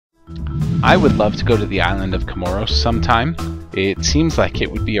I would love to go to the island of Comoros sometime. It seems like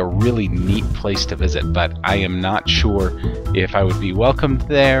it would be a really neat place to visit, but I am not sure if I would be welcomed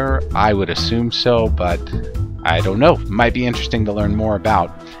there. I would assume so, but I don't know. Might be interesting to learn more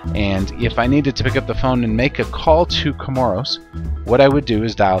about. And if I needed to pick up the phone and make a call to Comoros, what I would do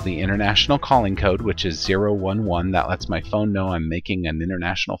is dial the international calling code, which is 011. That lets my phone know I'm making an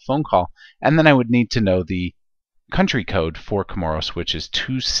international phone call. And then I would need to know the country code for Comoros, which is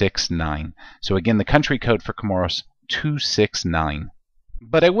 269. So again, the country code for Comoros, 269.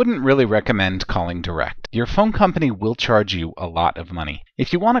 But I wouldn't really recommend calling direct. Your phone company will charge you a lot of money.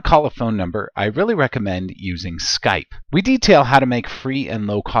 If you want to call a phone number, I really recommend using Skype. We detail how to make free and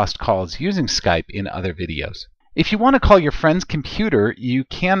low-cost calls using Skype in other videos. If you want to call your friend's computer, you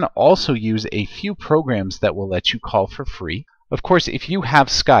can also use a few programs that will let you call for free. Of course, if you have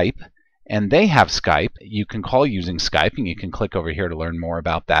Skype and they have Skype, you can call using Skype, and you can click over here to learn more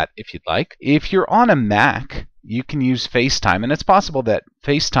about that if you'd like. If you're on a Mac, you can use FaceTime, and it's possible that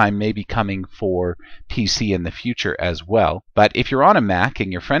FaceTime may be coming for PC in the future as well. But if you're on a Mac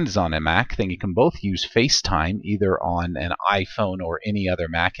and your friend is on a Mac, then you can both use FaceTime either on an iPhone or any other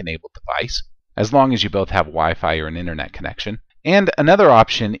Mac-enabled device, as long as you both have Wi-Fi or an internet connection. And another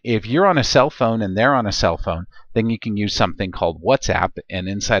option, if you're on a cell phone and they're on a cell phone, then you can use something called WhatsApp, and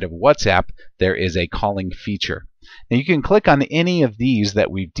inside of WhatsApp there is a calling feature. Now you can click on any of these that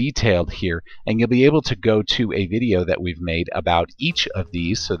we've detailed here, and you'll be able to go to a video that we've made about each of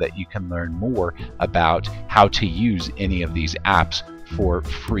these so that you can learn more about how to use any of these apps for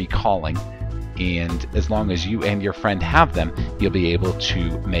free calling. And as long as you and your friend have them, you'll be able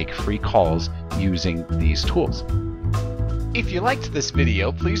to make free calls using these tools. If you liked this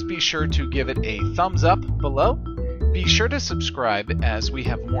video, please be sure to give it a thumbs up below. Be sure to subscribe, as we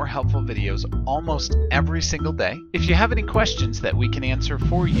have more helpful videos almost every single day. If you have any questions that we can answer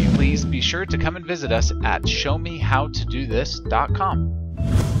for you, please be sure to come and visit us at showmehowtodothis.com.